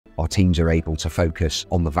our teams are able to focus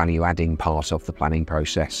on the value-adding part of the planning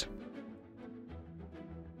process.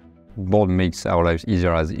 Board makes our lives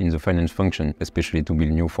easier as in the finance function, especially to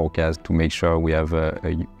build new forecasts, to make sure we have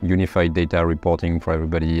a unified data reporting for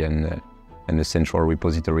everybody and a central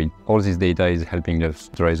repository. All this data is helping us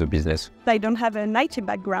drive the business. I don't have an IT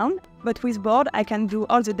background, but with Board I can do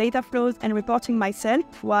all the data flows and reporting myself,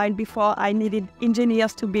 while before I needed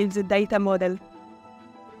engineers to build the data model.